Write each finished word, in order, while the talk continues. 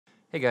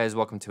Hey guys,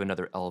 welcome to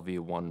another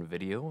LV1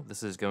 video.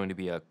 This is going to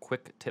be a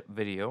quick tip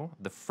video,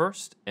 the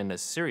first in a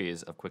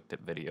series of quick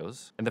tip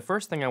videos. And the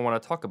first thing I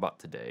want to talk about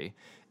today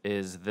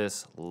is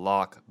this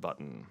lock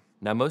button.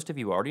 Now most of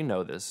you already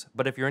know this,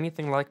 but if you're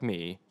anything like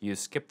me, you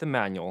skip the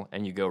manual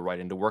and you go right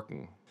into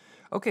working.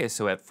 Okay,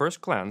 so at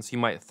first glance, you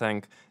might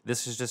think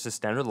this is just a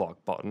standard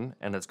lock button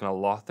and it's going to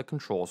lock the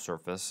control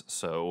surface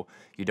so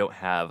you don't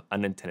have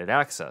unintended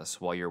access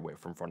while you're away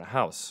from front of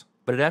house.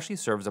 But it actually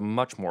serves a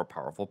much more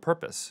powerful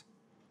purpose.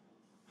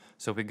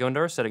 So if we go into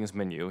our settings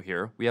menu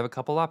here, we have a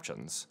couple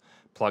options: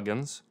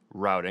 plugins,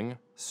 routing,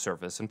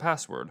 surface, and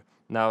password.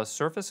 Now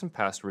surface and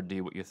password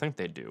do what you think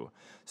they do.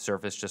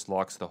 Surface just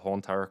locks the whole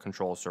entire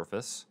control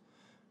surface.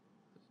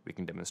 We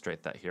can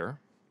demonstrate that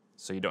here,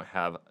 so you don't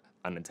have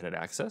unintended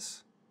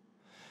access.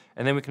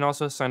 And then we can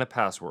also assign a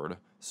password,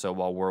 so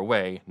while we're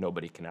away,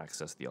 nobody can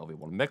access the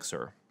LV1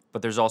 Mixer.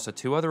 But there's also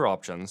two other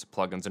options,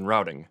 plugins and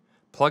routing.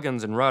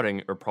 Plugins and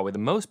routing are probably the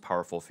most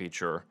powerful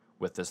feature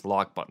with this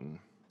lock button.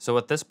 So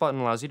what this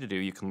button allows you to do,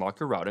 you can lock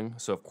your routing,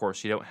 so of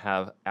course you don't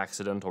have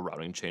accidental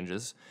routing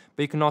changes,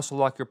 but you can also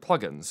lock your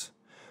plugins.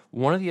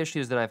 One of the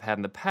issues that I've had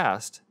in the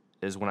past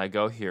is when I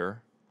go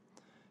here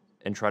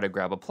and try to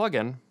grab a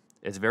plugin,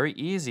 it's very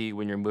easy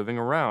when you're moving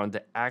around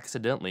to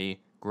accidentally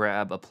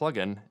grab a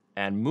plugin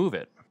and move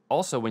it.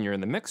 Also, when you're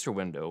in the mixer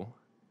window,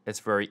 it's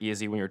very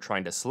easy when you're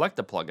trying to select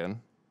a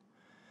plugin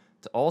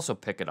to also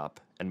pick it up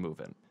and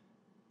move it.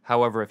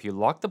 However, if you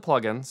lock the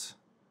plugins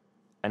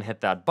and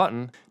hit that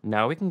button,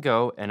 now we can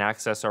go and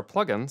access our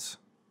plugins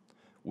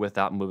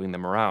without moving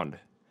them around.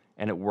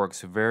 And it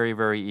works very,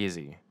 very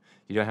easy.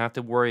 You don't have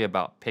to worry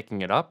about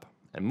picking it up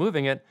and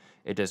moving it.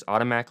 It just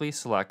automatically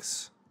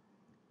selects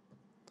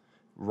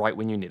right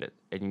when you need it.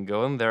 And you can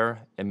go in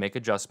there and make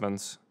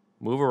adjustments,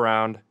 move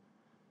around,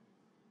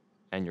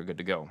 and you're good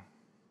to go.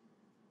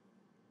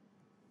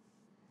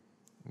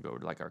 Go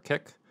to like our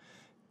kick,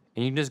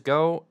 and you can just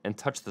go and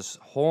touch this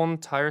whole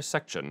entire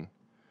section.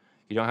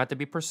 You don't have to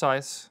be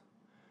precise.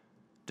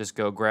 Just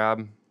go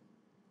grab,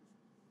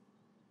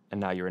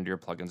 and now you're into your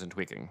plugins and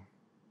tweaking.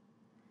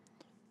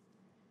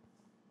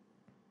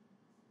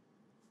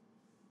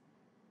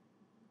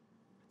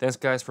 Thanks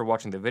guys for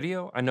watching the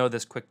video. I know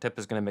this quick tip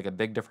is going to make a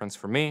big difference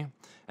for me,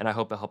 and I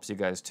hope it helps you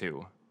guys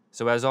too.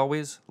 So as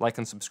always, like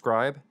and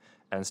subscribe,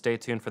 and stay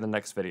tuned for the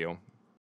next video.